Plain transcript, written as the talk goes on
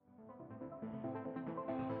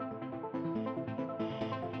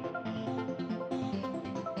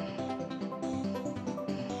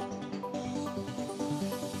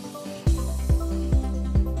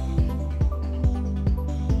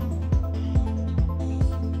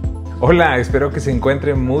Hola, espero que se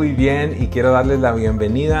encuentren muy bien y quiero darles la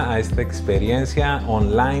bienvenida a esta experiencia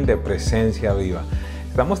online de Presencia Viva.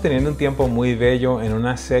 Estamos teniendo un tiempo muy bello en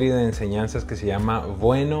una serie de enseñanzas que se llama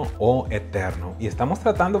Bueno o Eterno y estamos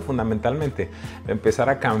tratando fundamentalmente de empezar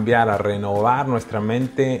a cambiar, a renovar nuestra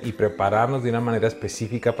mente y prepararnos de una manera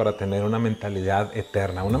específica para tener una mentalidad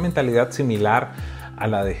eterna, una mentalidad similar a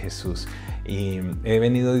la de Jesús. Y he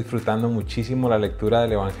venido disfrutando muchísimo la lectura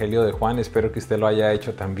del Evangelio de Juan, espero que usted lo haya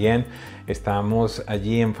hecho también. Estamos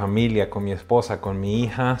allí en familia con mi esposa, con mi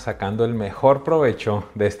hija, sacando el mejor provecho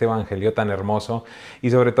de este Evangelio tan hermoso y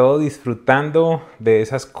sobre todo disfrutando de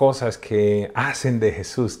esas cosas que hacen de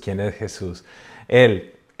Jesús, quien es Jesús,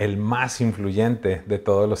 Él, el más influyente de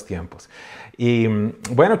todos los tiempos. Y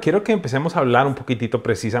bueno, quiero que empecemos a hablar un poquitito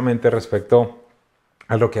precisamente respecto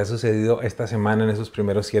a lo que ha sucedido esta semana en esos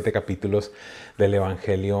primeros 7 capítulos del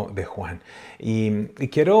Evangelio de Juan. Y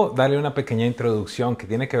quiero darle una pequeña introducción que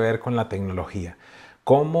tiene que ver con la tecnología.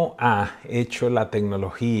 ¿Cómo ha hecho la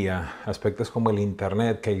tecnología, aspectos como el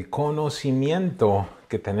Internet, que el conocimiento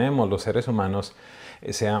que tenemos los seres humanos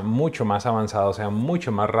sea mucho más avanzado, sea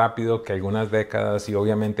mucho más rápido que algunas décadas y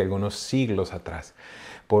obviamente algunos siglos atrás?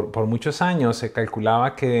 Por muchos años se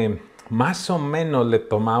calculaba que más o menos le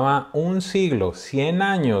tomaba un siglo, 100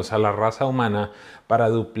 años a la raza humana para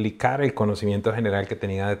duplicar el conocimiento general que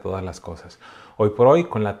tenía de todas las cosas. Hoy por hoy,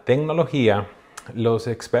 con la tecnología, los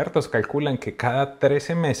expertos calculan que cada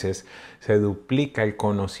 13 meses se duplica el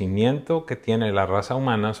conocimiento que tiene la raza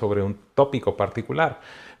humana sobre un tópico particular.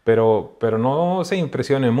 Pero no se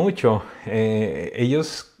impresione mucho.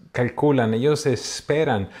 Ellos calculan, ellos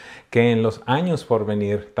esperan que en los años por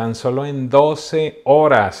venir, tan solo en 12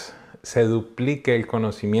 horas, se duplique el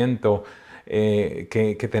conocimiento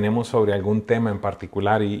que tenemos sobre algún tema en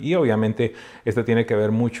particular y obviamente esto tiene que ver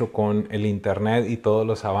mucho con el Internet y todos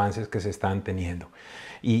los avances que se están teniendo.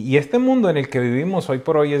 Y este mundo en el que vivimos hoy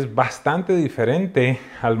por hoy es bastante diferente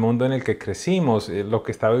al mundo en el que crecimos. Lo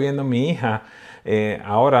que está viviendo mi hija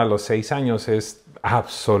ahora a los 6 años es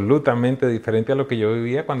absolutamente diferente a lo que yo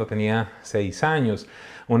vivía cuando tenía 6 años.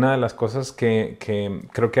 Una de las cosas que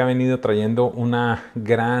creo que ha venido trayendo una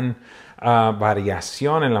gran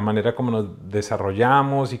variación en la manera como nos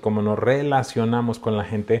desarrollamos y cómo nos relacionamos con la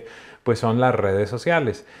gente, pues son las redes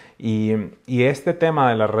sociales. Y este tema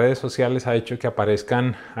de las redes sociales ha hecho que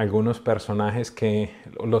aparezcan algunos personajes que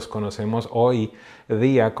los conocemos hoy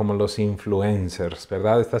día como los influencers,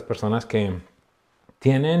 ¿verdad? Estas personas que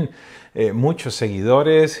tienen muchos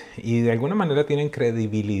seguidores y de alguna manera tienen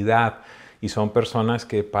credibilidad y son personas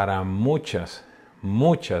que para muchas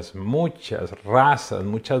razas,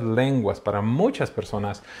 muchas lenguas, para muchas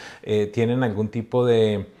personas tienen algún tipo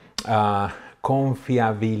de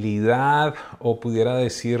confiabilidad o pudiera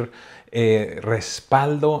decir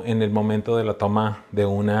respaldo en el momento de la toma de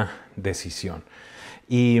una decisión.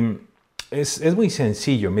 Y es muy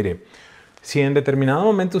sencillo, mire, si en determinado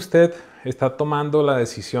momento usted está tomando la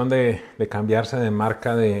decisión de cambiarse de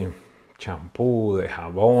marca de champú, de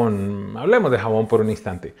jabón, hablemos de jabón por un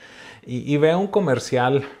instante, y ve un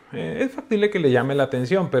comercial, es factible que le llame la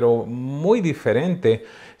atención, pero muy diferente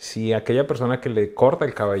si aquella persona que le corta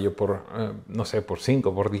el cabello por, no sé, por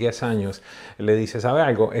 5, por 10 años, le dice, ¿sabe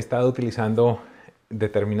algo? He estado utilizando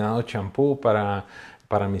determinado champú para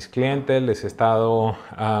mis clientes, les he estado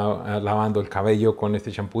lavando el cabello con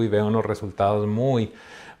este champú y veo unos resultados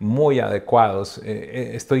muy adecuados.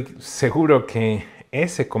 Estoy seguro que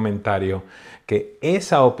ese comentario, que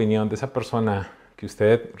esa opinión de esa persona que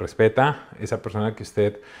usted respeta, esa persona que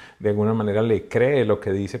usted de alguna manera le cree lo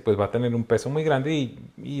que dice, pues va a tener un peso muy grande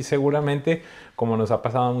y seguramente, como nos ha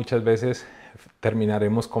pasado muchas veces,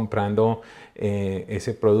 terminaremos comprando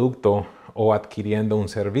ese producto o adquiriendo un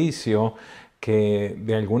servicio que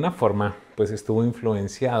de alguna forma pues estuvo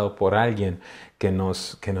influenciado por alguien que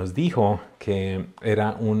nos dijo que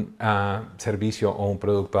era un servicio o un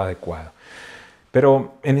producto adecuado.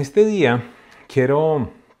 Pero en este día quiero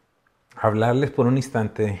hablarles por un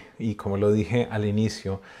instante, y como lo dije al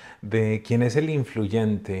inicio, de quién es el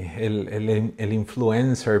influyente, el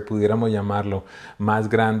influencer, pudiéramos llamarlo, más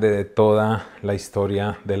grande de toda la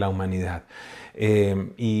historia de la humanidad.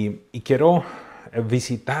 Y quiero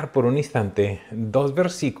visitar por un instante 2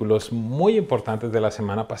 versículos muy importantes de la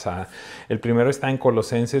semana pasada. El primero está en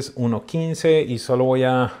Colosenses 1:15 y solo voy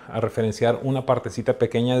a referenciar una partecita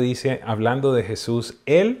pequeña. Dice, hablando de Jesús,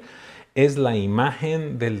 Él es la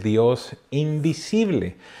imagen del Dios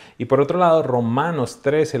invisible. Y por otro lado, Romanos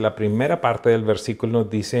 13, la primera parte del versículo nos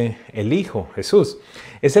dice, el Hijo, Jesús,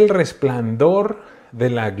 es el resplandor de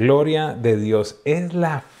la gloria de Dios, es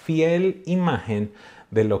la fiel imagen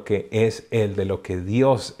de lo que es Él, de lo que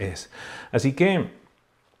Dios es. Así que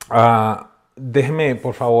Déjeme,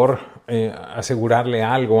 por favor, asegurarle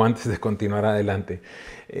algo antes de continuar adelante.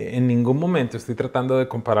 En ningún momento estoy tratando de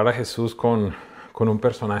comparar a Jesús con un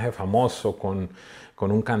personaje famoso, con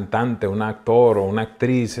un cantante, un actor o una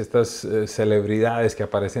actriz, estas celebridades que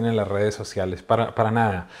aparecen en las redes sociales, para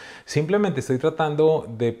nada. Simplemente estoy tratando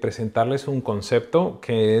de presentarles un concepto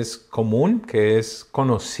que es común, que es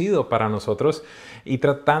conocido para nosotros y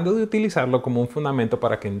tratando de utilizarlo como un fundamento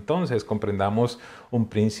para que entonces comprendamos un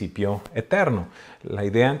principio eterno. La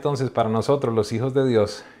idea entonces para nosotros, los hijos de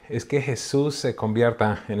Dios, es que Jesús se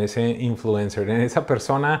convierta en ese influencer, en esa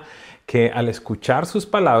persona que al escuchar sus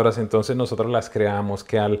palabras, entonces nosotros las creamos,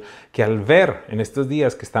 que al ver en estos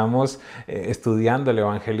días que estamos estudiando el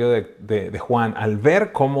Evangelio de Juan, al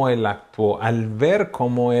ver cómo él actuó, al ver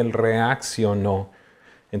cómo él reaccionó,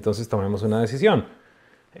 entonces tomemos una decisión.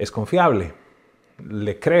 ¿Es confiable?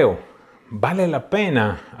 ¿Le creo? ¿Vale la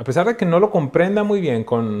pena? A pesar de que no lo comprenda muy bien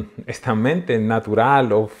con esta mente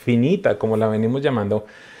natural o finita, como la venimos llamando,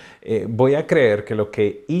 voy a creer que lo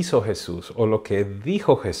que hizo Jesús o lo que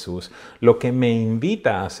dijo Jesús, lo que me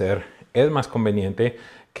invita a hacer, es más conveniente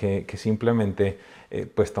que simplemente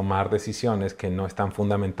pues tomar decisiones que no están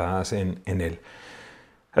fundamentadas en Él.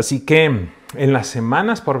 Así que en las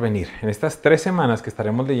semanas por venir, en estas 3 semanas que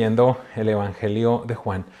estaremos leyendo el Evangelio de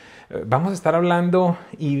Juan, vamos a estar hablando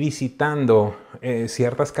y visitando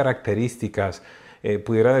ciertas características,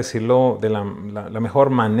 pudiera decirlo de la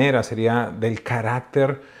mejor manera, sería del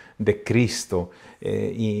carácter de Cristo.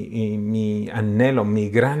 Y mi anhelo, mi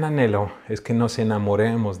gran anhelo es que nos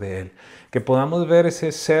enamoremos de Él, que podamos ver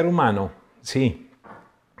ese ser humano, sí,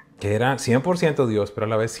 que era 100% Dios, pero a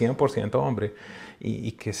la vez 100% hombre,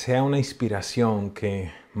 y que sea una inspiración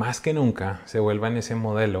que más que nunca se vuelva en ese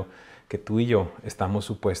modelo que tú y yo estamos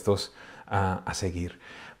supuestos a seguir.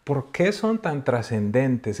 ¿Por qué son tan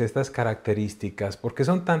trascendentes estas características? ¿Por qué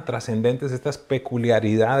son tan trascendentes estas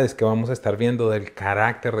peculiaridades que vamos a estar viendo del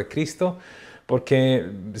carácter de Cristo? Porque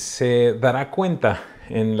se dará cuenta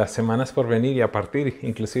en las semanas por venir y a partir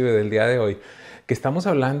inclusive del día de hoy que estamos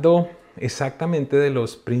hablando exactamente de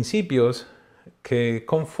los principios que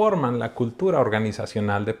conforman la cultura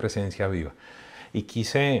organizacional de Presencia Viva. Y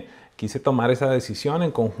quise tomar esa decisión en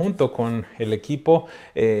conjunto con el equipo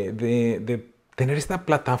de tener esta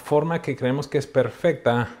plataforma que creemos que es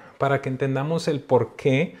perfecta para que entendamos el por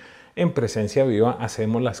qué en Presencia Viva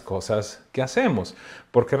hacemos las cosas que hacemos.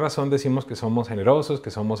 ¿Por qué razón decimos que somos generosos, que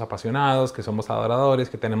somos apasionados, que somos adoradores,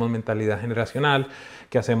 que tenemos mentalidad generacional,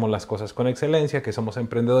 que hacemos las cosas con excelencia, que somos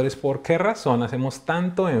emprendedores? ¿Por qué razón hacemos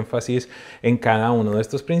tanto énfasis en cada uno de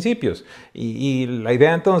estos principios? Y la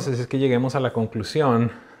idea entonces es que lleguemos a la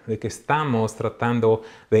conclusión de que estamos tratando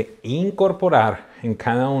de incorporar en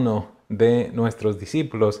cada uno de nuestros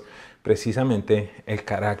discípulos precisamente el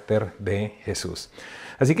carácter de Jesús.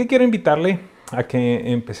 Así que quiero invitarle a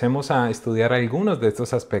que empecemos a estudiar algunos de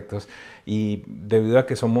estos aspectos y debido a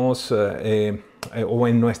que somos o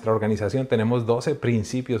en nuestra organización tenemos 12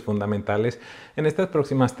 principios fundamentales en estas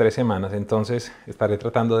próximas 3 semanas, entonces estaré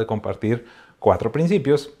tratando de compartir 4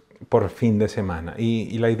 principios por fin de semana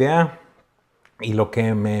y la idea y lo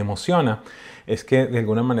que me emociona es que de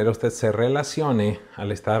alguna manera usted se relacione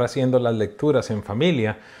al estar haciendo las lecturas en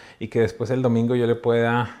familia y que después el domingo yo le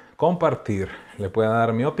pueda compartir, le pueda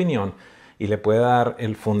dar mi opinión y le pueda dar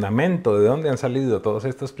el fundamento de dónde han salido todos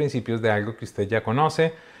estos principios de algo que usted ya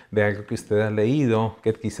conoce, de algo que usted ha leído,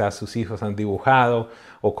 que quizás sus hijos han dibujado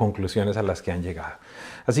o conclusiones a las que han llegado.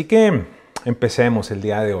 Así que empecemos el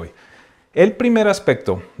día de hoy. El primer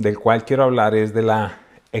aspecto del cual quiero hablar es de la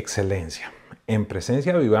excelencia. En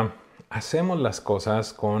Presencia Viva hacemos las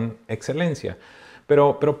cosas con excelencia,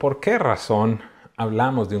 pero ¿por qué razón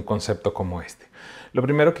hablamos de un concepto como este? Lo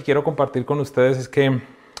primero que quiero compartir con ustedes es que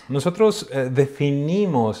nosotros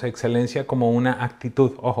definimos excelencia como una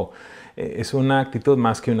actitud. Ojo, es una actitud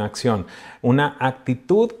más que una acción. Una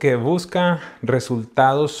actitud que busca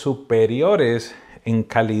resultados superiores en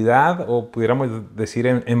calidad o pudiéramos decir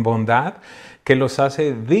en bondad, que los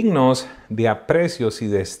hace dignos de aprecios y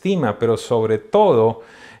de estima, pero sobre todo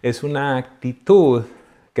es una actitud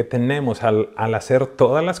que tenemos al hacer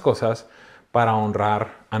todas las cosas para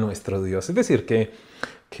honrar a nuestro Dios. Es decir, que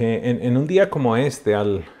en un día como este,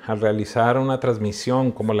 al realizar una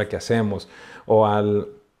transmisión como la que hacemos, o al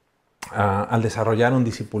desarrollar un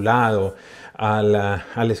discipulado,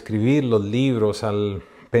 al escribir los libros, al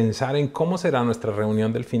pensar en cómo será nuestra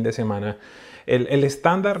reunión del fin de semana, el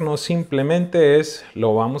estándar no simplemente es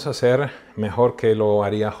lo vamos a hacer mejor que lo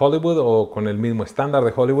haría Hollywood o con el mismo estándar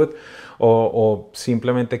de Hollywood o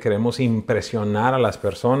simplemente queremos impresionar a las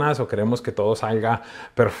personas o queremos que todo salga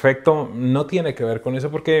perfecto. No tiene que ver con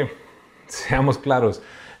eso porque seamos claros,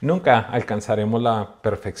 nunca alcanzaremos la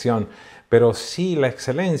perfección, pero sí la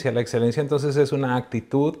excelencia. La excelencia entonces es una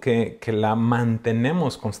actitud que la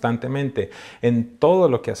mantenemos constantemente en todo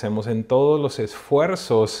lo que hacemos, en todos los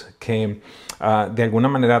esfuerzos que de alguna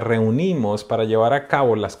manera reunimos para llevar a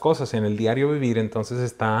cabo las cosas en el diario vivir. Entonces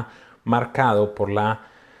está marcado por la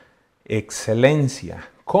excelencia.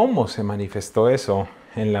 ¿Cómo se manifestó eso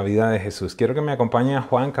en la vida de Jesús? Quiero que me acompañe a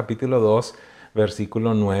Juan capítulo 2,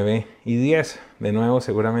 versículo 9 y 10. De nuevo,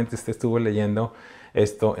 seguramente usted estuvo leyendo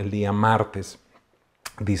esto el día martes.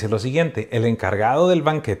 Dice lo siguiente: el encargado del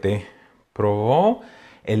banquete probó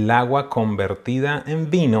el agua convertida en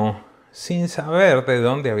vino sin saber de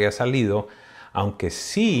dónde había salido, aunque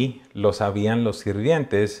sí lo sabían los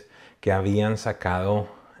sirvientes que habían sacado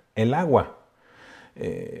el agua.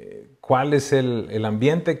 ¿Cuál es el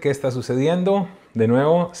ambiente que está sucediendo? De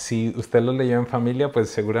nuevo, si usted lo leyó en familia, pues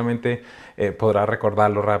seguramente podrá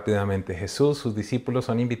recordarlo rápidamente. Jesús, sus discípulos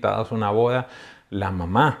son invitados a una boda. La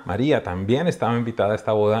mamá, María, también estaba invitada a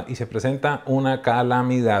esta boda y se presenta una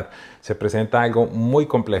calamidad. Se presenta algo muy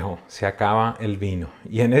complejo. Se acaba el vino.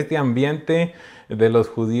 Y en este ambiente de los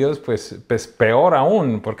judíos, pues peor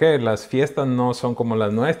aún, porque las fiestas no son como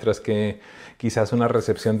las nuestras, que quizás una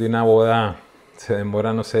recepción de una boda se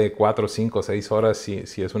demora, no sé, 4, 5, 6 horas si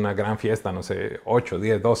es una gran fiesta, no sé, 8,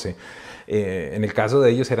 10, 12. En el caso de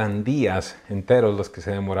ellos eran días enteros los que se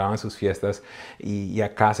demoraban sus fiestas y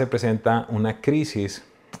acá se presenta una crisis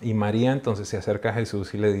y María entonces se acerca a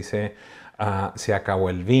Jesús y le dice, se acabó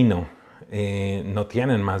el vino, no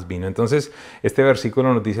tienen más vino. Entonces este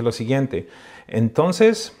versículo nos dice lo siguiente: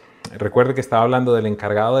 entonces, recuerde que estaba hablando del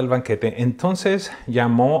encargado del banquete, entonces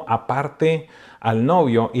llamó aparte al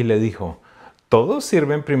novio y le dijo, todos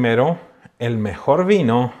sirven primero el mejor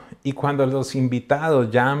vino y cuando los invitados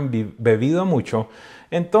ya han bebido mucho,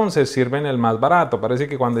 entonces sirven el más barato. Parece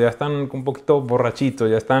que cuando ya están un poquito borrachitos,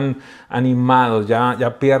 ya están animados,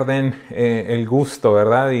 ya pierden el gusto,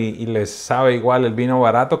 ¿verdad? Y les sabe igual el vino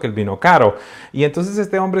barato que el vino caro. Y entonces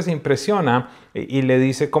este hombre se impresiona y le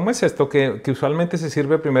dice, ¿cómo es esto que usualmente se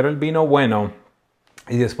sirve primero el vino bueno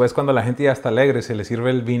y después cuando la gente ya está alegre se le sirve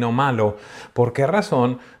el vino malo? ¿Por qué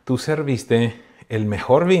razón tú serviste el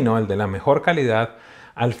mejor vino, el de la mejor calidad,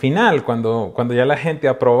 al final, cuando ya la gente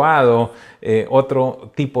ha probado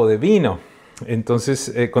otro tipo de vino?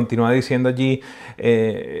 Entonces continúa diciendo allí,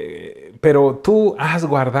 pero tú has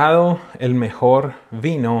guardado el mejor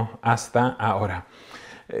vino hasta ahora.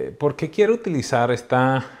 ¿Por qué quiero utilizar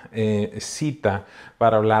esta cita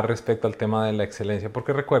para hablar respecto al tema de la excelencia?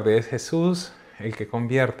 Porque recuerde, es Jesús el que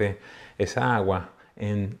convierte esa agua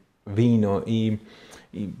en vino. Y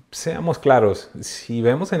seamos claros, si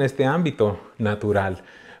vemos en este ámbito natural,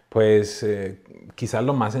 pues quizás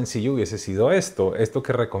lo más sencillo hubiese sido esto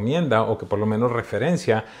que recomienda o que por lo menos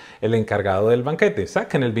referencia el encargado del banquete.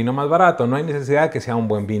 Saquen el vino más barato, no hay necesidad de que sea un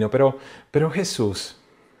buen vino, pero Jesús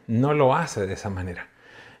no lo hace de esa manera.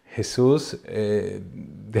 Jesús,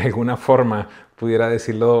 de alguna forma, pudiera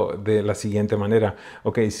decirlo de la siguiente manera: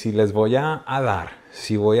 ok, si les voy a dar,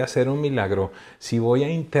 si voy a hacer un milagro, si voy a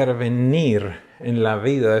intervenir en la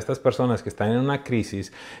vida de estas personas que están en una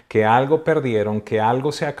crisis, que algo perdieron, que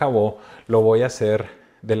algo se acabó, lo voy a hacer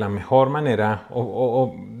de la mejor manera,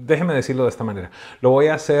 o déjeme decirlo de esta manera, lo voy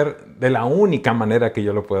a hacer de la única manera que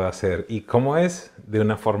yo lo puedo hacer. ¿Y cómo es? De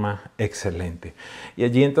una forma excelente. Y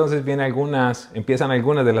allí entonces empiezan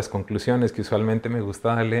algunas de las conclusiones que usualmente me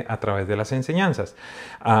gusta darle a través de las enseñanzas.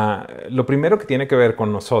 Lo primero que tiene que ver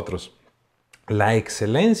con nosotros. La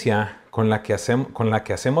excelencia con la que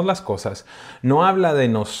hacemos las cosas no habla de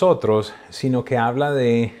nosotros, sino que habla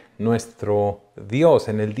de nuestro Dios,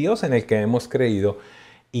 en el Dios en el que hemos creído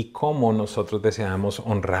y cómo nosotros deseamos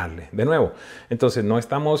honrarle. De nuevo, entonces no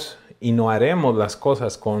estamos y no haremos las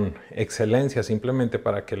cosas con excelencia simplemente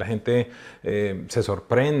para que la gente se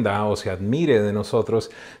sorprenda o se admire de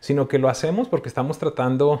nosotros, sino que lo hacemos porque estamos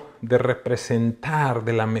tratando de representar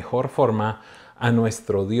de la mejor forma a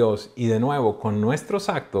nuestro Dios y de nuevo con nuestros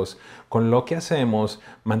actos, con lo que hacemos,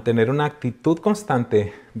 mantener una actitud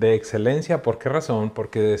constante de excelencia. ¿Por qué razón?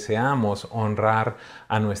 Porque deseamos honrar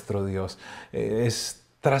a nuestro Dios. Es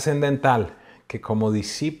trascendental que como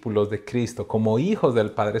discípulos de Cristo, como hijos del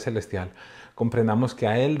Padre Celestial, comprendamos que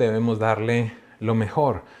a Él debemos darle lo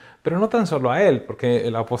mejor. Pero no tan solo a Él, porque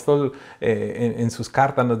el apóstol en sus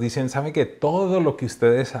cartas nos dicen, ¿saben que todo lo que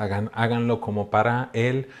ustedes hagan, háganlo como para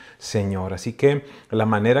el Señor? Así que la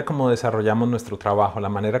manera como desarrollamos nuestro trabajo, la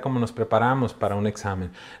manera como nos preparamos para un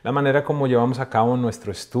examen, la manera como llevamos a cabo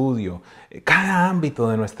nuestro estudio, cada ámbito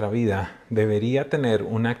de nuestra vida debería tener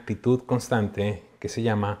una actitud constante que se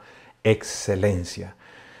llama excelencia.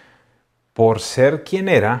 Por ser quien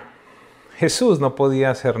era, Jesús no podía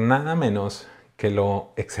hacer nada menos que lo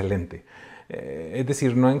excelente. Es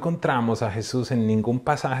decir, no encontramos a Jesús en ningún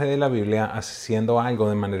pasaje de la Biblia haciendo algo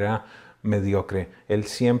de manera mediocre. Él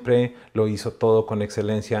siempre lo hizo todo con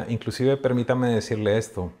excelencia. Inclusive, permítame decirle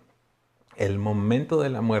esto, el momento de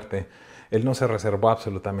la muerte, Él no se reservó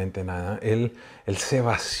absolutamente nada. Él se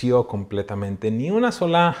vació completamente. Ni una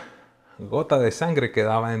sola gota de sangre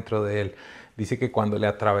quedaba dentro de Él. Dice que cuando le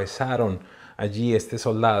atravesaron allí este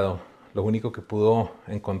soldado, lo único que pudo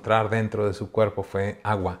encontrar dentro de su cuerpo fue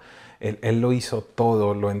agua. Él lo hizo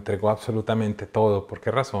todo, lo entregó absolutamente todo. ¿Por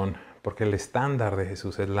qué razón? Porque el estándar de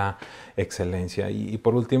Jesús es la excelencia. Y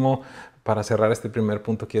por último, para cerrar este primer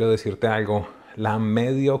punto, quiero decirte algo. La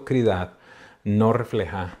mediocridad no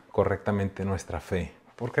refleja correctamente nuestra fe.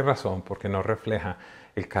 ¿Por qué razón? Porque no refleja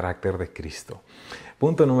el carácter de Cristo.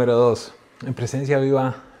 Punto número 2. En Presencia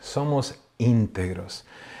Viva somos íntegros.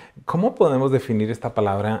 ¿Cómo podemos definir esta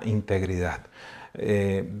palabra integridad?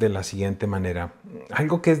 De la siguiente manera.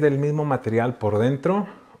 Algo que es del mismo material por dentro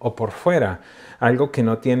o por fuera. Algo que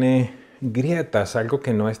no tiene grietas, algo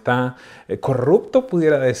que no está corrupto,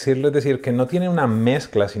 pudiera decirlo. Es decir, que no tiene una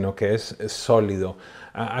mezcla, sino que es sólido.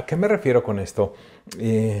 ¿A qué me refiero con esto?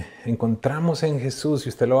 Encontramos en Jesús, y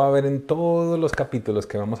usted lo va a ver en todos los capítulos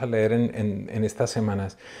que vamos a leer en estas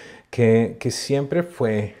semanas, que siempre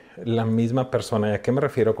fue la misma persona. ¿Y a qué me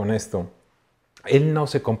refiero con esto? Él no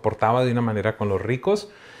se comportaba de una manera con los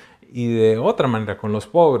ricos y de otra manera con los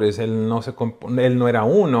pobres. Él no era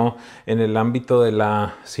uno en el ámbito de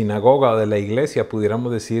la sinagoga o de la iglesia,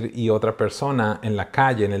 pudiéramos decir, y otra persona en la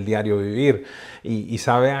calle, en el diario vivir. Y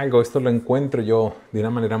sabe algo, esto lo encuentro yo de una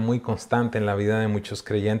manera muy constante en la vida de muchos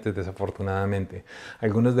creyentes, desafortunadamente.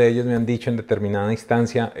 Algunos de ellos me han dicho en determinada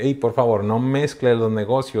instancia, hey, por favor, no mezcle los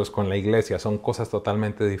negocios con la iglesia, son cosas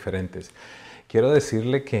totalmente diferentes. Quiero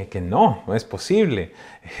decirle que no es posible.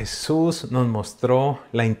 Jesús nos mostró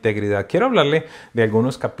la integridad. Quiero hablarle de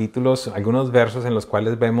algunos capítulos, algunos versos en los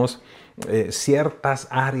cuales vemos ciertas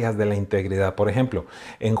áreas de la integridad. Por ejemplo,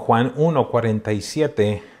 en Juan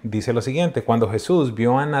 1:47 dice lo siguiente: cuando Jesús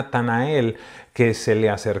vio a Natanael que se le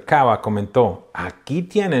acercaba, comentó, aquí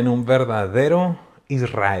tienen un verdadero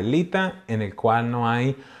israelita en el cual no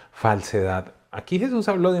hay falsedad. Aquí Jesús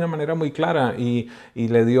habló de una manera muy clara y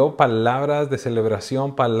le dio palabras de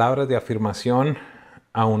celebración, palabras de afirmación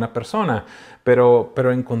a una persona. Pero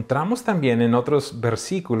encontramos también en otros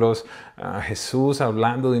versículos a Jesús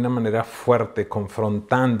hablando de una manera fuerte,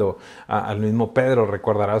 confrontando al mismo Pedro.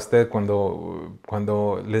 Recordará usted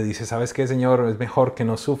cuando le dice, ¿sabes qué, Señor? Es mejor que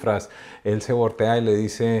no sufras. Él se voltea y le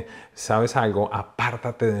dice, ¿sabes algo?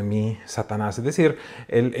 Apártate de mí, Satanás. Es decir,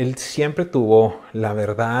 él siempre tuvo la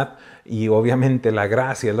verdad y obviamente la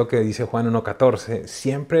gracia, es lo que dice Juan 1:14,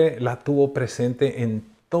 siempre la tuvo presente en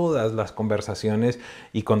todas las conversaciones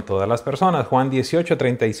y con todas las personas. Juan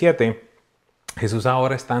 18:37, Jesús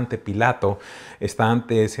ahora está ante Pilato, está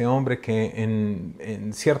ante ese hombre que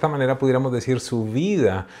en cierta manera pudiéramos decir su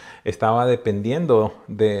vida estaba dependiendo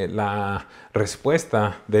de la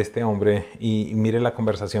respuesta de este hombre. Y mire la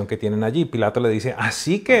conversación que tienen allí. Pilato le dice,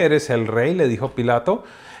 ¿así que eres el rey? Le dijo Pilato,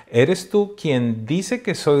 ¿eres tú quien dice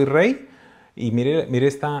que soy rey? Y mire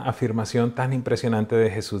esta afirmación tan impresionante de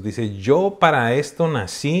Jesús. Dice, yo para esto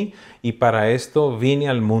nací y para esto vine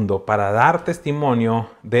al mundo, para dar testimonio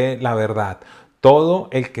de la verdad. Todo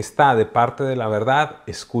el que está de parte de la verdad,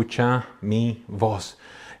 escucha mi voz.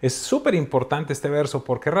 Es súper importante este verso.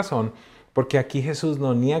 ¿Por qué razón? Porque aquí Jesús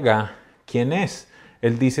no niega quién es.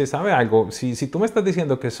 Él dice, ¿sabe algo? Si tú me estás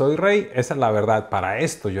diciendo que soy rey, esa es la verdad, para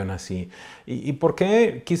esto yo nací. ¿Y por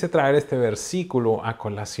qué quise traer este versículo a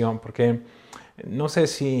colación? Porque no sé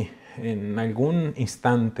si en algún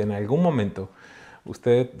instante, en algún momento,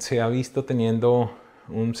 usted se ha visto teniendo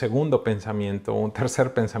un segundo pensamiento, un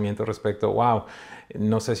tercer pensamiento respecto, wow,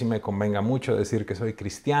 no sé si me convenga mucho decir que soy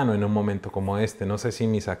cristiano en un momento como este, no sé si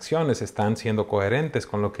mis acciones están siendo coherentes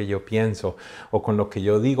con lo que yo pienso o con lo que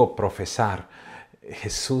yo digo profesar.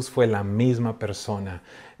 Jesús fue la misma persona.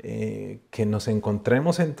 Que nos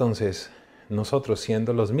encontremos entonces nosotros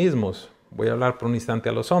siendo los mismos. Voy a hablar por un instante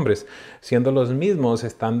a los hombres, siendo los mismos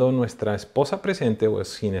estando nuestra esposa presente o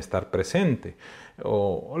sin estar presente.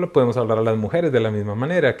 O le podemos hablar a las mujeres de la misma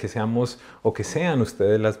manera, que seamos o que sean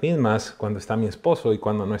ustedes las mismas cuando está mi esposo y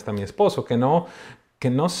cuando no está mi esposo. Que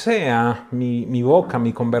no sea mi boca,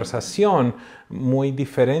 mi conversación muy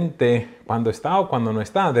diferente cuando está o cuando no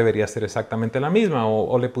está. Debería ser exactamente la misma.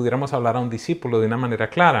 O le pudiéramos hablar a un discípulo de una manera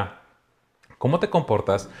clara. ¿Cómo te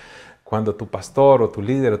comportas cuando tu pastor o tu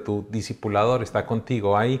líder o tu discipulador está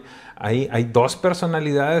contigo? Hay dos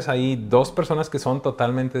personalidades, hay dos personas que son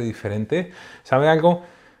totalmente diferentes. ¿Sabe algo?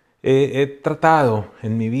 He tratado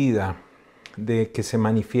en mi vida de que se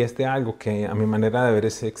manifieste algo que a mi manera de ver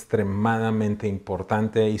es extremadamente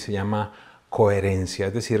importante y se llama coherencia.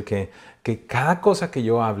 Es decir, que cada cosa que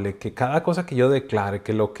yo hable, que cada cosa que yo declare,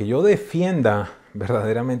 que lo que yo defienda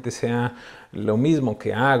verdaderamente sea lo mismo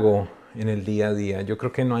que hago en el día a día. Yo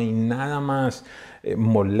creo que no hay nada más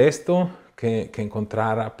molesto que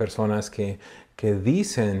encontrar a personas que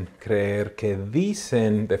dicen creer, que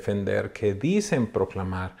dicen defender, que dicen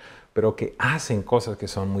proclamar, pero que hacen cosas que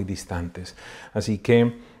son muy distantes. Así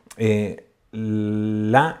que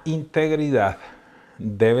la integridad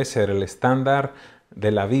debe ser el estándar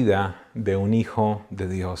de la vida de un hijo de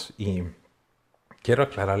Dios. Y quiero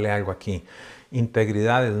aclararle algo aquí.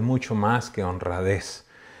 Integridad es mucho más que honradez.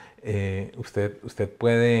 Usted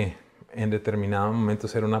puede en determinado momento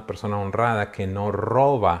ser una persona honrada que no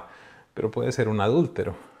roba, pero puede ser un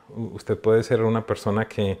adúltero. Usted puede ser una persona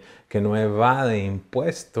que no evade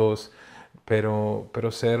impuestos, pero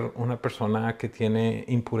ser una persona que tiene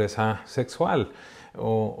impureza sexual,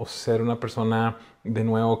 o ser una persona de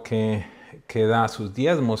nuevo que da sus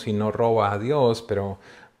diezmos y no roba a Dios,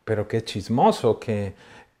 pero que es chismoso, que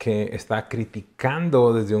está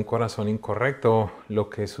criticando desde un corazón incorrecto lo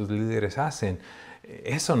que sus líderes hacen.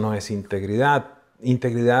 Eso no es integridad.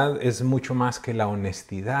 Integridad es mucho más que la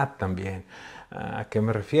honestidad también. ¿A qué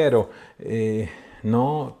me refiero?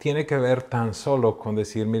 No tiene que ver tan solo con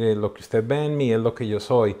decir, mire, lo que usted ve en mí es lo que yo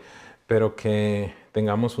soy, pero que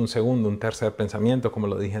tengamos un segundo, un tercer pensamiento, como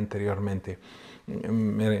lo dije anteriormente.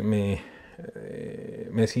 Me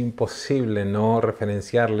es imposible no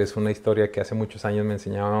referenciarles una historia que hace muchos años me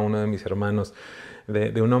enseñaba uno de mis hermanos,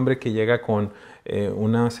 de un hombre que llega con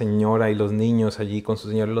una señora y los niños allí, con su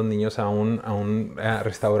señora y los niños a un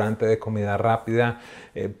restaurante de comida rápida,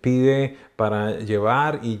 pide para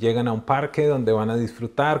llevar y llegan a un parque donde van a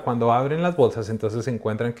disfrutar. Cuando abren las bolsas, entonces se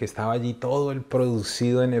encuentran que estaba allí todo el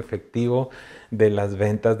producido en efectivo de las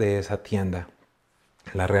ventas de esa tienda.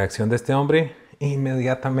 La reacción de este hombre: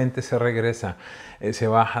 inmediatamente se regresa, se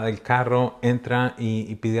baja del carro, entra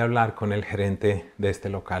y pide hablar con el gerente de este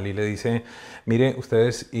local y le dice, mire,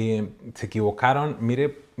 ustedes se equivocaron,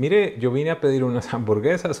 mire, yo vine a pedir unas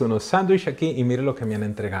hamburguesas, unos sándwiches aquí y mire lo que me han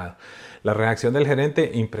entregado. La reacción del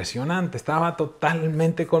gerente, impresionante, estaba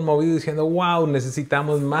totalmente conmovido diciendo, wow,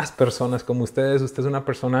 necesitamos más personas como ustedes, usted es una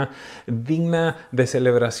persona digna de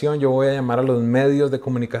celebración, yo voy a llamar a los medios de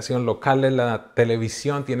comunicación locales, la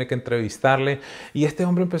televisión tiene que entrevistarle. Y este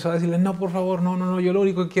hombre empezó a decirle, no, por favor, no, yo lo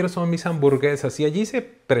único que quiero son mis hamburguesas. Y allí se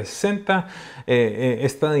presenta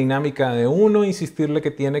esta dinámica de uno insistirle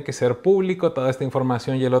que tiene que ser público toda esta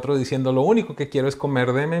información y el otro diciendo, lo único que quiero es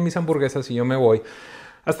comer, deme mis hamburguesas y yo me voy.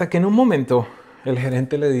 Hasta que en un momento el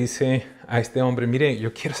gerente le dice a este hombre, mire,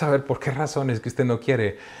 yo quiero saber por qué razones que usted no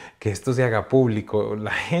quiere que esto se haga público.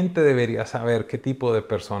 La gente debería saber qué tipo de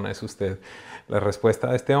persona es usted. La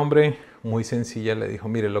respuesta de este hombre, muy sencilla, le dijo,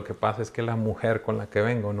 mire, lo que pasa es que la mujer con la que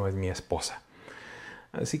vengo no es mi esposa.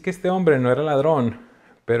 Así que este hombre no era ladrón,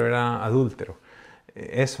 pero era adúltero.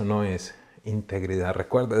 Eso no es integridad.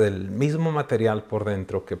 Recuerde, del mismo material por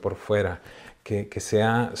dentro que por fuera, que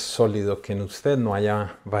sea sólido, que en usted no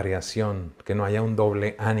haya variación, que no haya un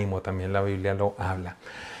doble ánimo, también la Biblia lo habla.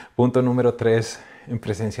 Punto número 3, en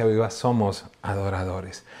Presencia Viva somos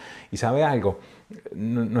adoradores. Y ¿sabe algo?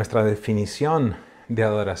 Nuestra definición de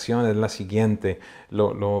adoración es la siguiente,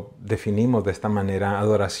 lo definimos de esta manera: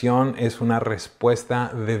 adoración es una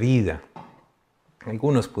respuesta de vida.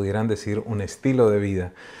 Algunos pudieran decir un estilo de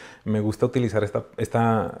vida. Me gusta utilizar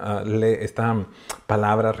esta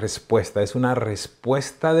palabra respuesta. Es una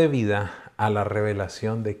respuesta de vida a la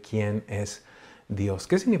revelación de quién es Dios.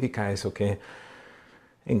 ¿Qué significa eso? Que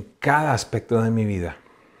en cada aspecto de mi vida,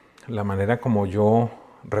 la manera como yo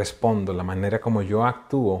respondo, la manera como yo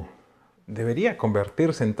actúo, debería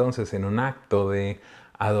convertirse entonces en un acto de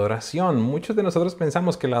adoración. Muchos de nosotros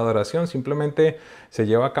pensamos que la adoración simplemente se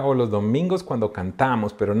lleva a cabo los domingos cuando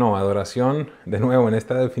cantamos, pero no, adoración, de nuevo, en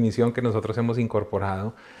esta definición que nosotros hemos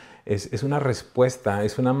incorporado, es una respuesta,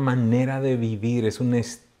 es una manera de vivir, es un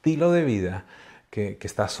estilo de vida que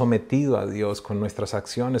está sometido a Dios con nuestras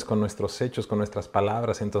acciones, con nuestros hechos, con nuestras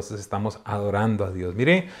palabras. Entonces estamos adorando a Dios.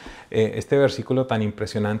 Mire este versículo tan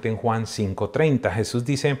impresionante en Juan 5:30. Jesús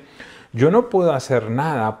dice, yo no puedo hacer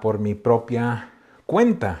nada por mi propia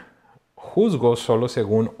cuenta, juzgo solo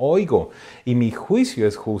según oigo, y mi juicio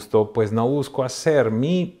es justo, pues no busco hacer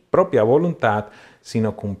mi propia voluntad,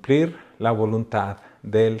 sino cumplir la voluntad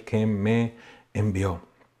del que me envió.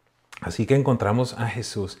 Así que encontramos a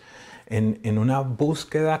Jesús en una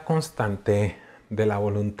búsqueda constante de la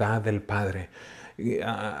voluntad del Padre.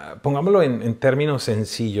 Pongámoslo en términos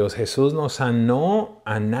sencillos. Jesús no sanó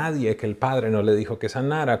a nadie que el Padre no le dijo que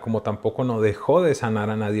sanara, como tampoco no dejó de sanar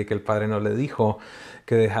a nadie que el Padre no le dijo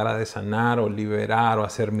que dejara de sanar o liberar o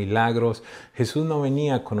hacer milagros. Jesús no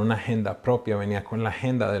venía con una agenda propia, venía con la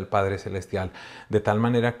agenda del Padre Celestial. De tal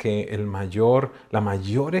manera que la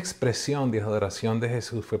mayor expresión de adoración de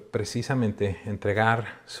Jesús fue precisamente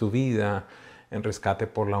entregar su vida en rescate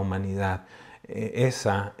por la humanidad.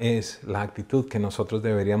 Esa es la actitud que nosotros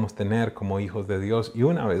deberíamos tener como hijos de Dios y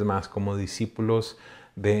una vez más como discípulos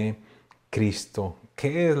de Cristo.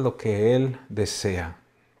 ¿Qué es lo que Él desea?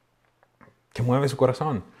 ¿Qué mueve su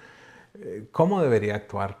corazón? ¿Cómo debería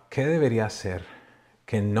actuar? ¿Qué debería hacer?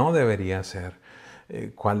 ¿Qué no debería hacer?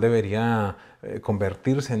 ¿Cuál debería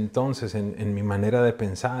convertirse entonces en mi manera de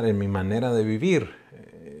pensar, en mi manera de vivir?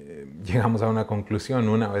 Llegamos a una conclusión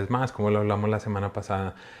una vez más, como lo hablamos la semana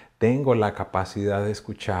pasada. Tengo la capacidad de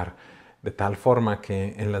escuchar de tal forma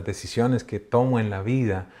que en las decisiones que tomo en la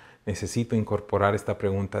vida necesito incorporar esta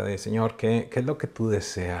pregunta de Señor, ¿qué es lo que tú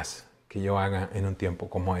deseas que yo haga en un tiempo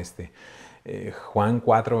como este? Juan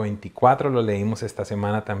 4:24 lo leímos esta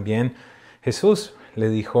semana también. Jesús le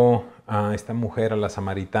dijo a esta mujer, a la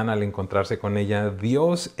samaritana, al encontrarse con ella,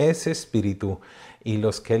 Dios es espíritu y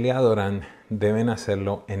los que le adoran deben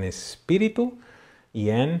hacerlo en espíritu y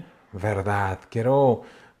en verdad. Quiero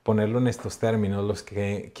ponerlo en estos términos. Los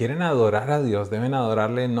que quieren adorar a Dios deben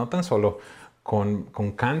adorarle no tan solo con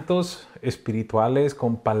cantos espirituales,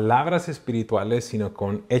 con palabras espirituales, sino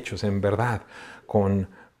con hechos en verdad, con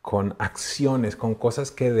acciones, con cosas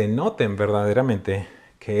que denoten verdaderamente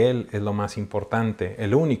que Él es lo más importante,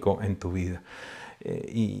 el único en tu vida.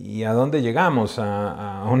 ¿Y a dónde llegamos?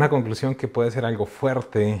 A una conclusión que puede ser algo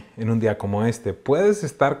fuerte en un día como este. Puedes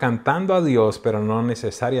estar cantando a Dios, pero no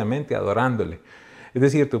necesariamente adorándole. Es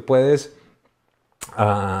decir, tú puedes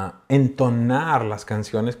entonar las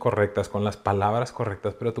canciones correctas con las palabras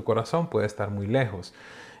correctas, pero tu corazón puede estar muy lejos.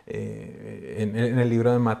 En el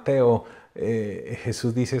libro de Mateo,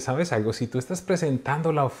 Jesús dice, ¿sabes algo? Si tú estás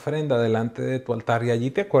presentando la ofrenda delante de tu altar y allí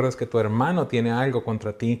te acuerdas que tu hermano tiene algo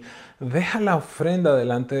contra ti, deja la ofrenda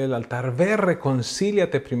delante del altar, ve,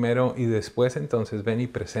 reconcíliate primero y después entonces ven y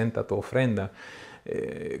presenta tu ofrenda.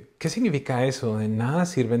 ¿Qué significa eso? De nada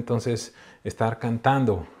sirve entonces estar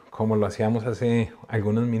cantando como lo hacíamos hace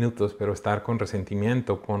algunos minutos, pero estar con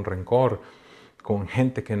resentimiento, con rencor, con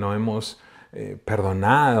gente que no hemos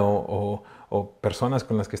perdonado o personas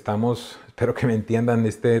con las que estamos, espero que me entiendan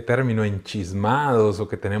este término, enchismados o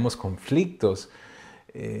que tenemos conflictos.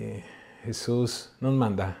 Jesús nos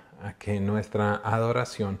manda a que nuestra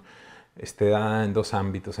adoración esté dada en dos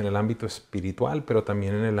ámbitos, en el ámbito espiritual, pero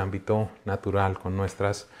también en el ámbito natural, con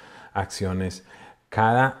nuestras acciones.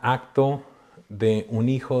 Cada acto de un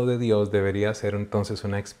hijo de Dios debería ser entonces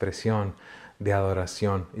una expresión de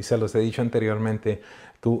adoración. Y se los he dicho anteriormente,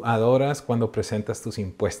 tú adoras cuando presentas tus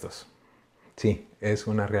impuestos. Sí, es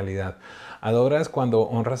una realidad. Adoras cuando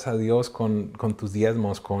honras a Dios con tus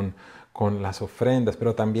diezmos, con las ofrendas,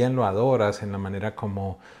 pero también lo adoras en la manera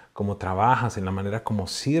como trabajas, en la manera como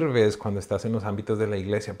sirves cuando estás en los ámbitos de la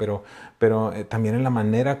iglesia, pero también en la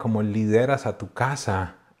manera como lideras a tu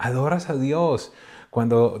casa. Adoras a Dios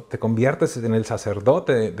cuando te conviertes en el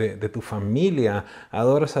sacerdote de tu familia.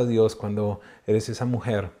 Adoras a Dios cuando eres esa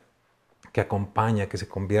mujer que acompaña, que se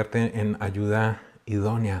convierte en ayuda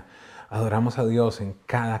idónea. Adoramos a Dios en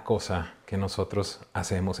cada cosa que nosotros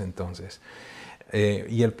hacemos entonces.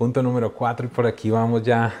 Y el punto número 4, y por aquí vamos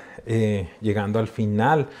ya llegando al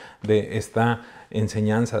final de esta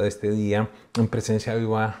enseñanza de este día, en Presencia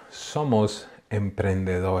Viva somos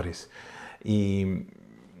emprendedores. Y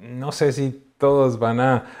no sé si todos van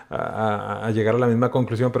a llegar a la misma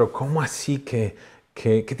conclusión, pero ¿cómo así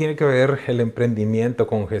 ¿Qué tiene que ver el emprendimiento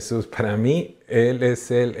con Jesús? Para mí, Él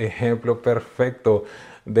es el ejemplo perfecto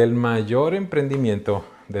del mayor emprendimiento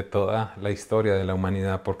de toda la historia de la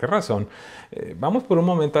humanidad. ¿Por qué razón? Vamos por un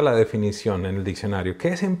momento a la definición en el diccionario. ¿Qué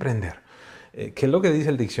es emprender? ¿Qué es lo que dice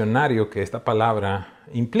el diccionario que esta palabra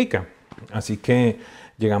implica? Así que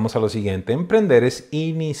llegamos a lo siguiente. Emprender es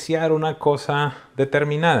iniciar una cosa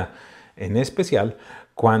determinada, en especial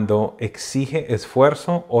cuando exige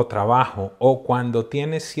esfuerzo o trabajo o cuando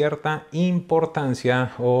tiene cierta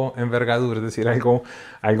importancia o envergadura, es decir,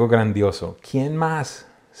 algo grandioso. ¿Quién más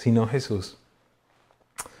sino Jesús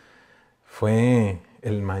fue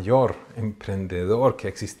el mayor emprendedor que ha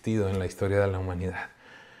existido en la historia de la humanidad?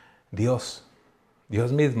 Dios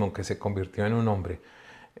mismo que se convirtió en un hombre.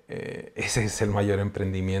 Ese es el mayor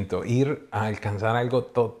emprendimiento, ir a alcanzar algo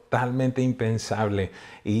totalmente impensable,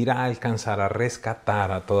 ir a alcanzar, a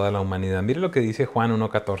rescatar a toda la humanidad. Mire lo que dice Juan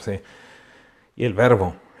 1:14. Y el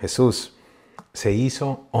Verbo, Jesús, se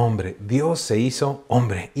hizo hombre, Dios se hizo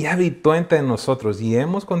hombre y habitó entre nosotros y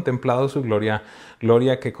hemos contemplado su gloria,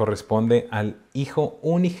 gloria que corresponde al Hijo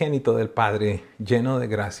unigénito del Padre, lleno de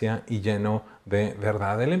gracia y lleno de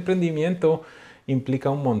verdad. El emprendimiento implica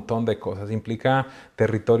un montón de cosas, implica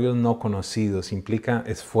territorios no conocidos, implica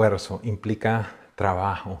esfuerzo, implica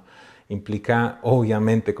trabajo. Implica,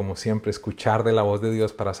 obviamente, como siempre, escuchar de la voz de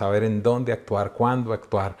Dios para saber en dónde actuar, cuándo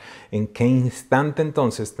actuar, en qué instante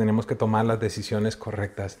entonces tenemos que tomar las decisiones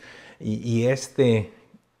correctas.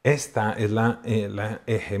 Esta es la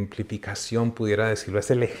ejemplificación, pudiera decirlo,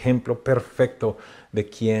 es el ejemplo perfecto de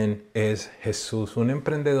quién es Jesús. Un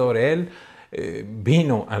emprendedor, Él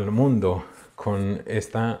vino al mundo con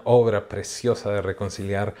esta obra preciosa de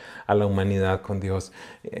reconciliar a la humanidad con Dios.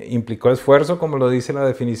 ¿Implicó esfuerzo, como lo dice la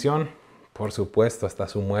definición? Por supuesto, hasta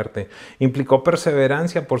su muerte. ¿Implicó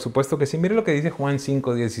perseverancia? Por supuesto que sí. Mire lo que dice Juan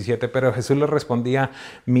 5:17, pero Jesús le respondía,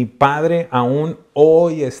 mi Padre aún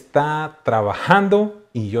hoy está trabajando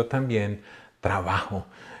y yo también trabajo.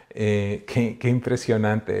 Qué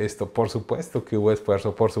impresionante esto. Por supuesto que hubo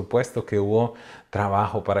esfuerzo, por supuesto que hubo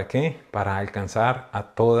trabajo. ¿Para qué? Para alcanzar a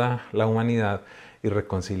toda la humanidad y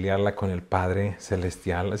reconciliarla con el Padre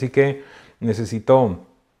Celestial. Así que necesito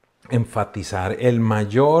enfatizar, el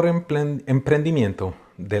mayor emprendimiento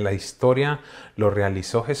de la historia lo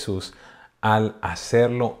realizó Jesús al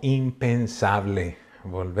hacerlo impensable,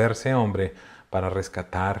 volverse hombre para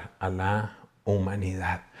rescatar a la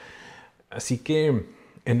humanidad. Así que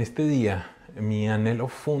en este día, mi anhelo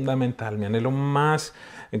fundamental, mi anhelo más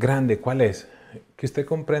grande, ¿cuál es? Que usted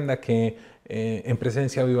comprenda que en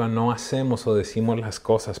Presencia Viva no hacemos o decimos las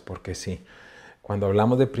cosas porque sí. Cuando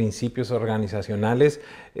hablamos de principios organizacionales,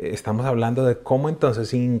 estamos hablando de cómo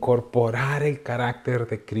entonces incorporar el carácter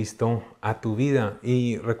de Cristo a tu vida.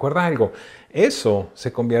 Y recuerda algo, eso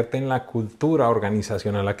se convierte en la cultura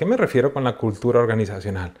organizacional. ¿A qué me refiero con la cultura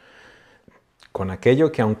organizacional? Con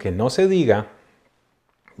aquello que aunque no se diga,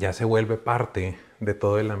 ya se vuelve parte de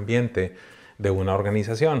todo el ambiente de una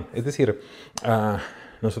organización. Es decir,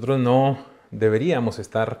 nosotros no deberíamos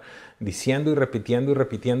estar diciendo y repitiendo y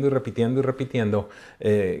repitiendo y repitiendo y repitiendo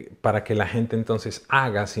para que la gente entonces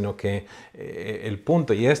haga, sino que el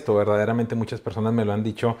punto, y esto verdaderamente muchas personas me lo han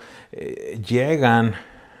dicho, llegan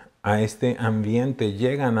a este ambiente,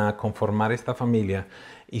 llegan a conformar esta familia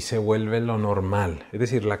y se vuelve lo normal. Es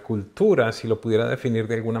decir, la cultura, si lo pudiera definir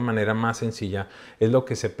de alguna manera más sencilla, es lo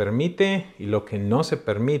que se permite y lo que no se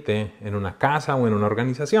permite en una casa o en una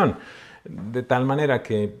organización. De tal manera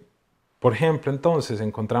que, por ejemplo, entonces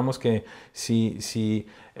encontramos que si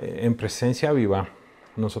en Presencia Viva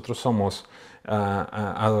nosotros somos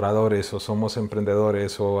adoradores o somos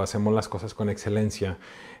emprendedores o hacemos las cosas con excelencia,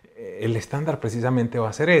 el estándar precisamente va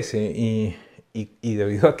a ser ese y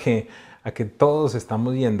debido a que todos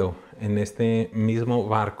estamos yendo en este mismo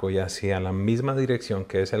barco y hacia la misma dirección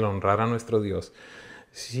que es el honrar a nuestro Dios,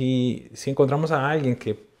 si encontramos a alguien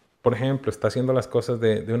que, por ejemplo, está haciendo las cosas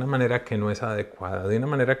de una manera que no es adecuada, de una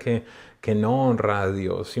manera que no honra a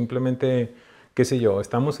Dios, simplemente, qué sé yo,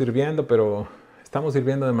 estamos sirviendo, pero estamos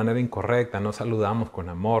sirviendo de manera incorrecta, no saludamos con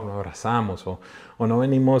amor, no abrazamos o no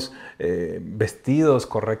venimos vestidos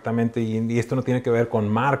correctamente y esto no tiene que ver con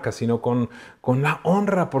marcas, sino con la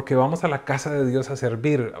honra porque vamos a la casa de Dios a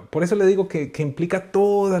servir. Por eso le digo que implica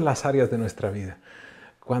todas las áreas de nuestra vida.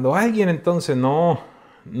 Cuando alguien entonces no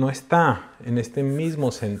está en este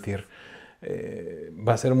mismo sentir,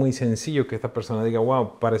 va a ser muy sencillo que esta persona diga,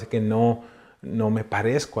 wow, parece que no me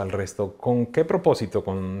parezco al resto. ¿Con qué propósito?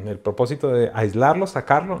 ¿Con el propósito de aislarlo,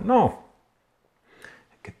 sacarlo? No.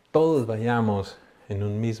 Que todos vayamos en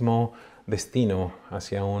un mismo destino,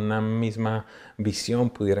 hacia una misma visión,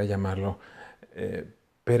 pudiera llamarlo.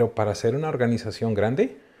 Pero para ser una organización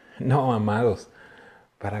grande, no, amados,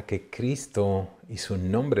 para que Cristo y su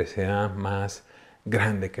nombre sea más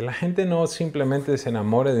grande. Que la gente no simplemente se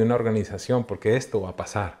enamore de una organización, porque esto va a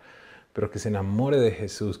pasar, pero que se enamore de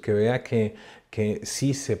Jesús, que vea que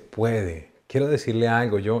sí se puede. Quiero decirle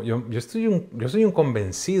algo, yo soy un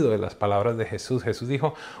convencido de las palabras de Jesús. Jesús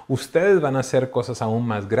dijo, ustedes van a hacer cosas aún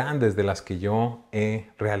más grandes de las que yo he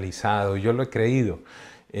realizado. Yo lo he creído.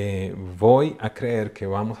 Voy a creer que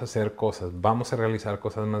vamos a hacer cosas, vamos a realizar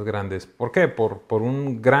cosas más grandes. ¿Por qué? ¿Por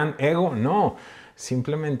un gran ego? No,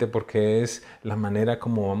 simplemente porque es la manera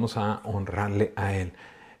como vamos a honrarle a Él.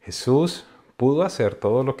 Jesús pudo hacer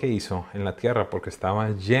todo lo que hizo en la tierra porque estaba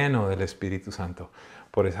lleno del Espíritu Santo.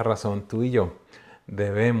 Por esa razón, tú y yo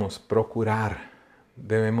debemos procurar,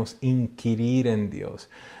 debemos inquirir en Dios,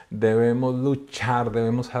 debemos luchar,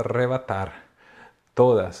 debemos arrebatar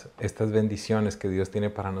todas estas bendiciones que Dios tiene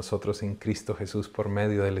para nosotros en Cristo Jesús por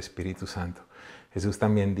medio del Espíritu Santo. Jesús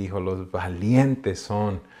también dijo, los valientes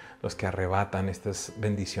son los que arrebatan estas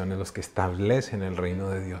bendiciones, los que establecen el reino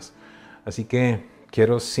de Dios. Así que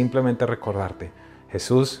quiero simplemente recordarte,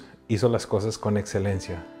 Jesús hizo las cosas con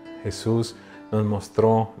excelencia. Jesús nos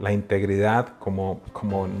mostró la integridad como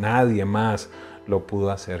nadie más lo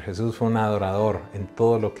pudo hacer. Jesús fue un adorador en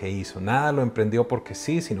todo lo que hizo. Nada lo emprendió porque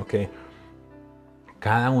sí, sino que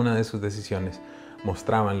cada una de sus decisiones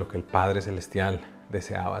mostraban lo que el Padre Celestial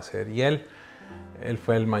deseaba hacer. Y Él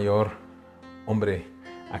fue el mayor hombre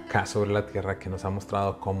acá sobre la tierra que nos ha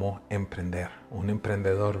mostrado cómo emprender, un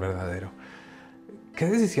emprendedor verdadero. ¿Qué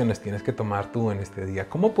decisiones tienes que tomar tú en este día?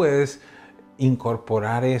 ¿Cómo puedes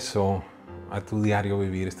incorporar eso a tu diario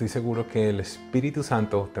vivir? Estoy seguro que el Espíritu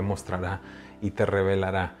Santo te mostrará y te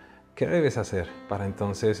revelará qué debes hacer para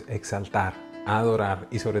entonces exaltar, adorar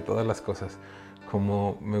y sobre todas las cosas,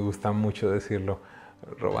 como me gusta mucho decirlo,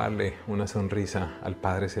 robarle una sonrisa al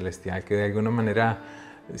Padre Celestial, que de alguna manera,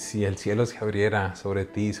 si el cielo se abriera sobre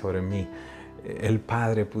ti, sobre mí, el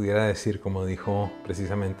Padre pudiera decir, como dijo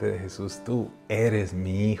precisamente de Jesús, tú eres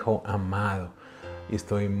mi Hijo amado y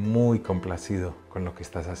estoy muy complacido con lo que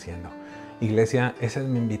estás haciendo. Iglesia, esa es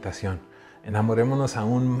mi invitación. Enamorémonos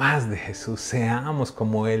aún más de Jesús, seamos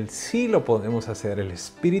como Él, sí lo podemos hacer. El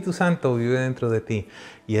Espíritu Santo vive dentro de ti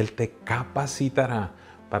y Él te capacitará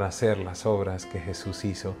para hacer las obras que Jesús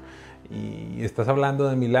hizo. Y estás hablando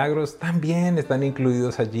de milagros, también están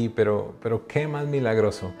incluidos allí, pero qué más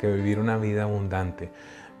milagroso que vivir una vida abundante,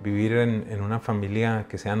 vivir en una familia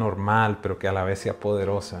que sea normal, pero que a la vez sea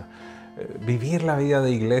poderosa, vivir la vida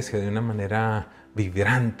de iglesia de una manera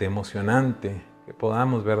vibrante, emocionante, que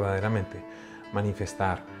podamos verdaderamente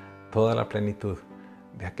manifestar toda la plenitud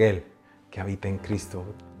de aquel que habita en Cristo,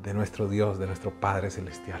 de nuestro Dios, de nuestro Padre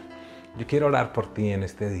Celestial. Yo quiero orar por ti en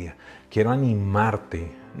este día. Quiero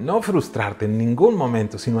animarte, no frustrarte en ningún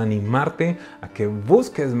momento, sino animarte a que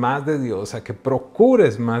busques más de Dios, a que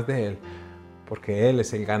procures más de Él, porque Él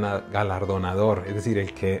es el galardonador, es decir,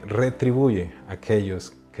 el que retribuye a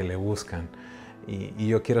aquellos que le buscan. Y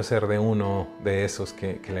yo quiero ser de uno de esos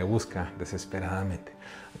que le busca desesperadamente.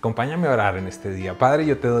 Acompáñame a orar en este día. Padre,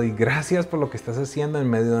 yo te doy gracias por lo que estás haciendo en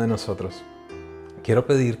medio de nosotros. Quiero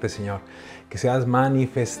pedirte, Señor, que seas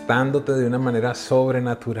manifestándote de una manera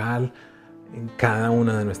sobrenatural en cada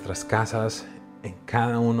una de nuestras casas, en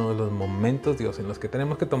cada uno de los momentos, Dios, en los que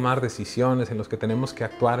tenemos que tomar decisiones, en los que tenemos que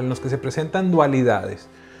actuar, en los que se presentan dualidades.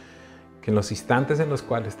 Que en los instantes en los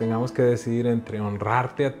cuales tengamos que decidir entre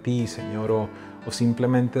honrarte a ti, Señor, o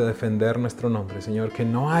simplemente defender nuestro nombre, Señor, que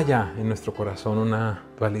no haya en nuestro corazón una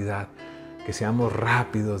dualidad, que seamos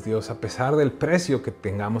rápidos, Dios, a pesar del precio que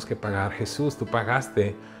tengamos que pagar. Jesús, tú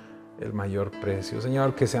pagaste el mayor precio,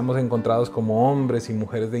 Señor, que seamos encontrados como hombres y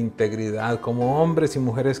mujeres de integridad, como hombres y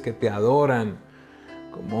mujeres que te adoran,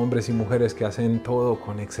 como hombres y mujeres que hacen todo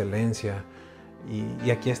con excelencia. Y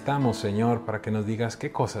aquí estamos, Señor, para que nos digas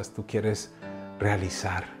qué cosas tú quieres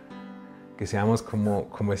realizar. Que seamos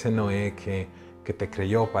como ese Noé que te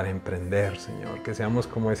creyó para emprender, Señor. Que seamos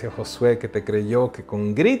como ese Josué que te creyó, que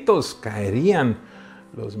con gritos caerían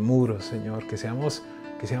los muros, Señor. Que seamos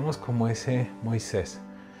como ese Moisés,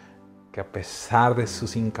 que a pesar de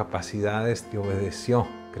sus incapacidades te obedeció,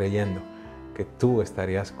 creyendo que tú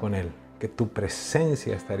estarías con él, que tu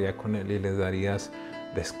presencia estaría con él y les darías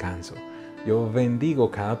descanso. Yo bendigo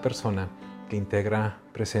cada persona que integra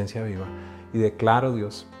Presencia Viva y declaro,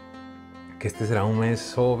 Dios, que este será un mes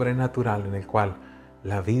sobrenatural en el cual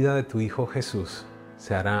la vida de tu Hijo Jesús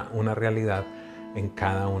se hará una realidad en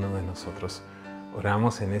cada uno de nosotros.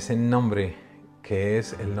 Oramos en ese nombre que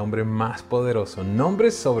es el nombre más poderoso, nombre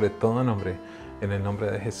sobre todo nombre, en el nombre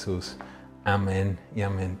de Jesús. Amén y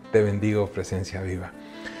amén. Te bendigo, Presencia Viva.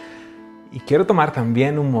 Y quiero tomar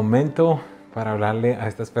también un momento para hablarle a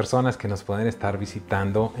estas personas que nos pueden estar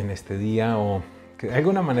visitando en este día o que de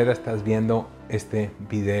alguna manera estás viendo este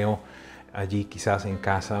video allí quizás en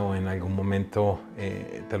casa o en algún momento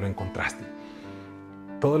te lo encontraste.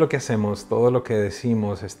 Todo lo que hacemos, todo lo que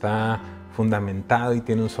decimos está fundamentado y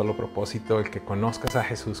tiene un solo propósito, el que conozcas a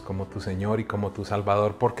Jesús como tu Señor y como tu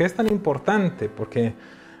Salvador. ¿Por qué es tan importante? Porque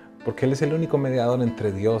Él es el único mediador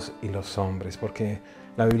entre Dios y los hombres. Porque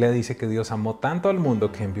la Biblia dice que Dios amó tanto al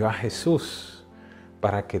mundo que envió a Jesús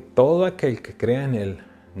para que todo aquel que crea en Él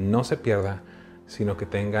no se pierda, sino que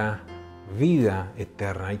tenga vida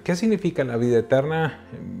eterna. ¿Y qué significa la vida eterna?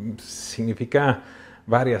 Significa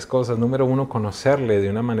varias cosas. Número 1, conocerle de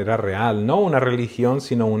una manera real, no una religión,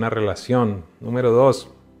 sino una relación. Número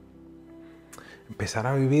 2, empezar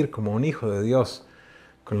a vivir como un hijo de Dios,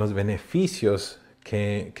 con los beneficios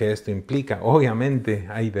que esto implica. Obviamente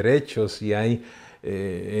hay derechos y hay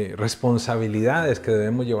responsabilidades que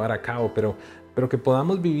debemos llevar a cabo, pero pero que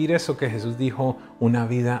podamos vivir eso que Jesús dijo, una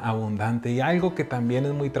vida abundante, y algo que también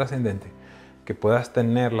es muy trascendente, que puedas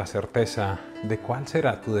tener la certeza de cuál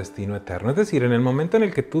será tu destino eterno. Es decir, en el momento en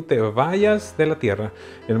el que tú te vayas de la tierra,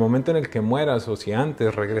 en el momento en el que mueras o si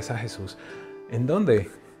antes regresa Jesús, ¿en dónde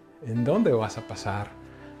vas a pasar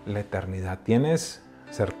la eternidad? ¿Tienes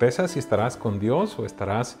certeza si estarás con Dios o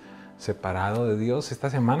estarás separado de Dios? Esta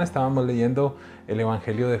semana estábamos leyendo el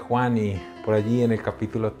Evangelio de Juan y por allí en el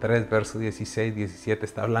capítulo 3, versos 16, 17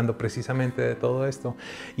 está hablando precisamente de todo esto.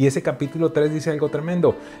 Y ese capítulo 3 dice algo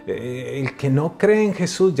tremendo. El que no cree en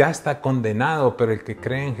Jesús ya está condenado, pero el que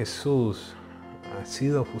cree en Jesús ha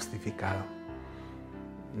sido justificado.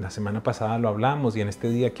 La semana pasada lo hablamos y en este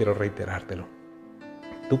día quiero reiterártelo.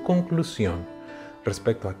 Tu conclusión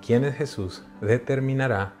respecto a quién es Jesús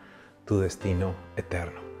determinará tu destino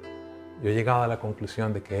eterno. Yo he llegado a la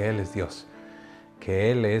conclusión de que Él es Dios,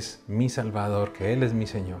 que Él es mi Salvador, que Él es mi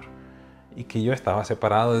Señor y que yo estaba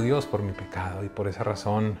separado de Dios por mi pecado y por esa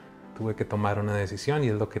razón tuve que tomar una decisión y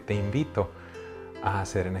es lo que te invito a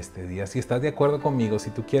hacer en este día. Si estás de acuerdo conmigo,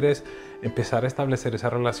 si tú quieres empezar a establecer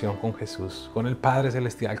esa relación con Jesús, con el Padre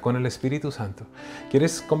Celestial, con el Espíritu Santo,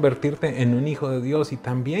 quieres convertirte en un hijo de Dios y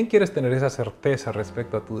también quieres tener esa certeza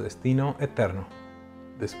respecto a tu destino eterno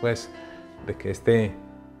después de que este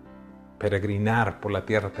peregrinar por la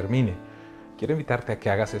tierra termine, quiero invitarte a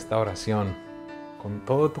que hagas esta oración con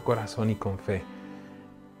todo tu corazón y con fe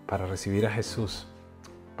para recibir a Jesús,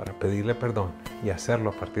 para pedirle perdón y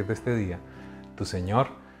hacerlo a partir de este día tu Señor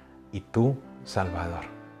y tu Salvador.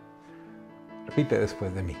 Repite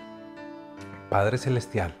después de mí. Padre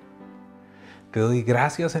Celestial, te doy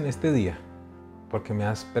gracias en este día porque me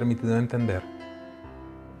has permitido entender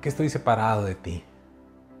que estoy separado de ti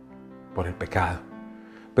por el pecado.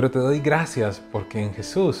 Pero te doy gracias porque en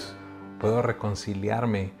Jesús puedo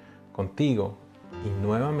reconciliarme contigo y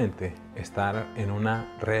nuevamente estar en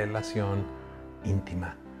una relación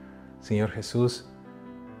íntima. Señor Jesús,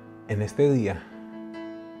 en este día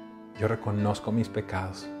yo reconozco mis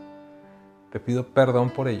pecados. Te pido perdón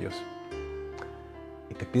por ellos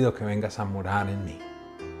y te pido que vengas a morar en mí.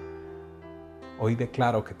 Hoy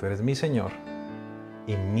declaro que tú eres mi Señor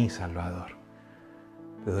y mi Salvador.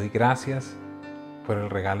 Te doy gracias por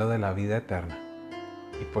el regalo de la vida eterna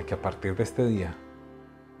y porque a partir de este día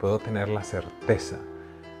puedo tener la certeza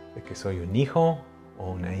de que soy un hijo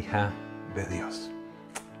o una hija de Dios.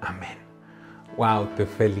 Amén. Wow, te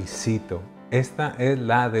felicito. Esta es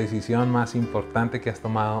la decisión más importante que has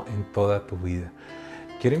tomado en toda tu vida.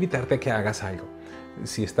 Quiero invitarte a que hagas algo.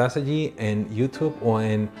 Si estás allí en YouTube o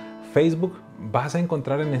en Facebook, vas a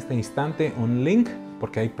encontrar en este instante un link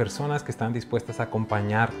porque hay personas que están dispuestas a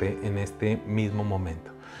acompañarte en este mismo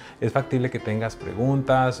momento. Es factible que tengas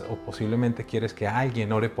preguntas o posiblemente quieres que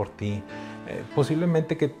alguien ore por ti,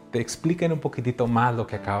 posiblemente que te expliquen un poquitito más lo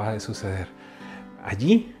que acaba de suceder.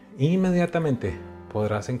 Allí, inmediatamente,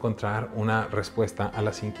 podrás encontrar una respuesta a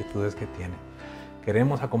las inquietudes que tienes.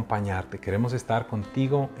 Queremos acompañarte, queremos estar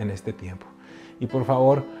contigo en este tiempo. Y por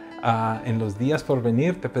favor, en los días por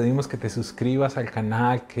venir te pedimos que te suscribas al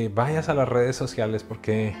canal, que vayas a las redes sociales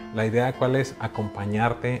porque la idea cuál es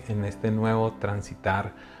acompañarte en este nuevo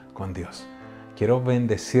transitar con Dios. Quiero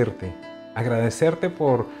bendecirte, agradecerte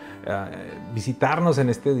por visitarnos en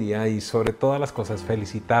este día y sobre todas las cosas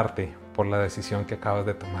felicitarte por la decisión que acabas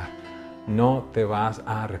de tomar. No te vas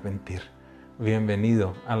a arrepentir.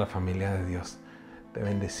 Bienvenido a la familia de Dios. Te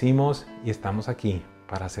bendecimos y estamos aquí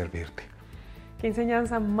para servirte. Qué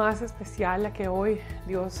enseñanza más especial la que hoy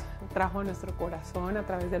Dios trajo a nuestro corazón a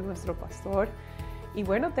través de nuestro pastor. Y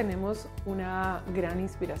bueno, tenemos una gran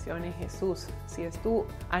inspiración en Jesús. Si es tu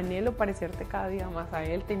anhelo parecerte cada día más a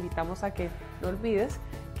Él, te invitamos a que no olvides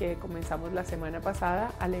que comenzamos la semana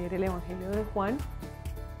pasada a leer el Evangelio de Juan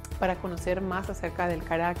para conocer más acerca del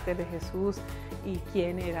carácter de Jesús y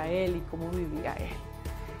quién era Él y cómo vivía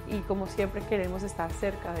Él. Y como siempre queremos estar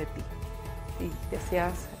cerca de ti. Si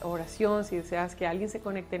deseas oración, si deseas que alguien se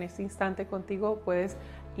conecte en este instante contigo, puedes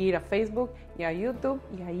ir a Facebook y a YouTube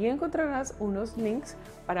y ahí encontrarás unos links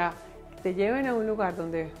para que te lleven a un lugar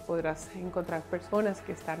donde podrás encontrar personas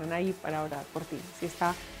que estarán ahí para orar por ti. Si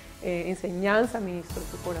esta enseñanza ministró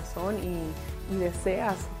tu corazón y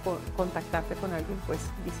deseas contactarte con alguien, pues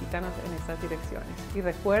visítanos en estas direcciones. Y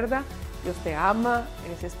recuerda, Dios te ama,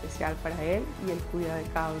 eres especial para Él y Él cuida de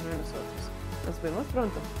cada uno de nosotros. Nos vemos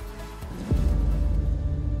pronto.